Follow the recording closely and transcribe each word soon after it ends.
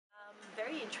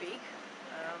intrigue.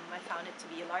 I found it to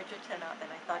be a larger turnout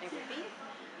than I thought it would be.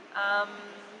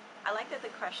 I like that the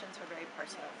questions were very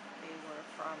personal. They were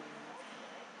from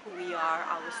who we are,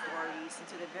 our stories,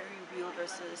 into the very real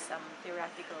versus some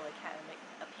theoretical academic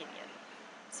opinion.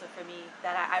 So for me,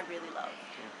 that I really love.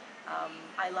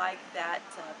 I like that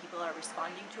people are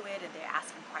responding to it and they're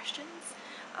asking questions,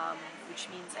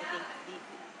 which means I think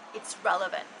it's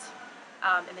relevant,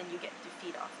 and then you get to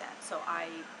feed off that. So I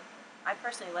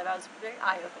personally love it. It was very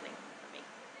eye-opening for me.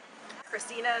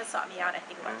 Christina sought me out, I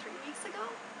think, about 3 weeks ago,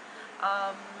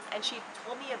 and she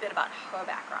told me a bit about her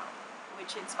background,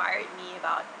 which inspired me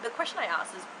about the question I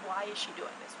asked is, why is she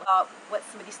doing this? What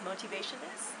somebody's motivation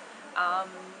is,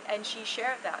 and she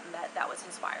shared that, and that was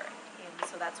inspiring. And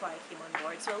so that's why I came on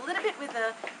board. So a little bit with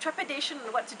the trepidation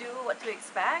on what to do, what to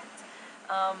expect,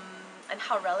 and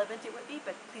how relevant it would be,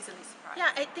 but pleasantly surprised.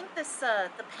 Yeah, I think this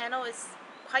the panel is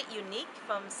quite unique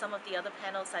from some of the other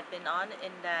panels I've been on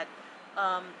in that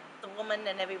the woman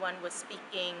and everyone was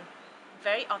speaking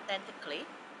very authentically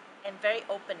and very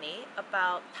openly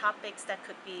about topics that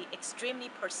could be extremely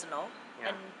personal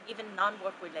and even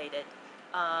non-work related.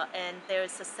 And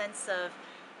there's a sense of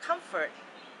comfort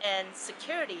and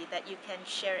security that you can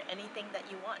share anything that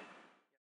you want.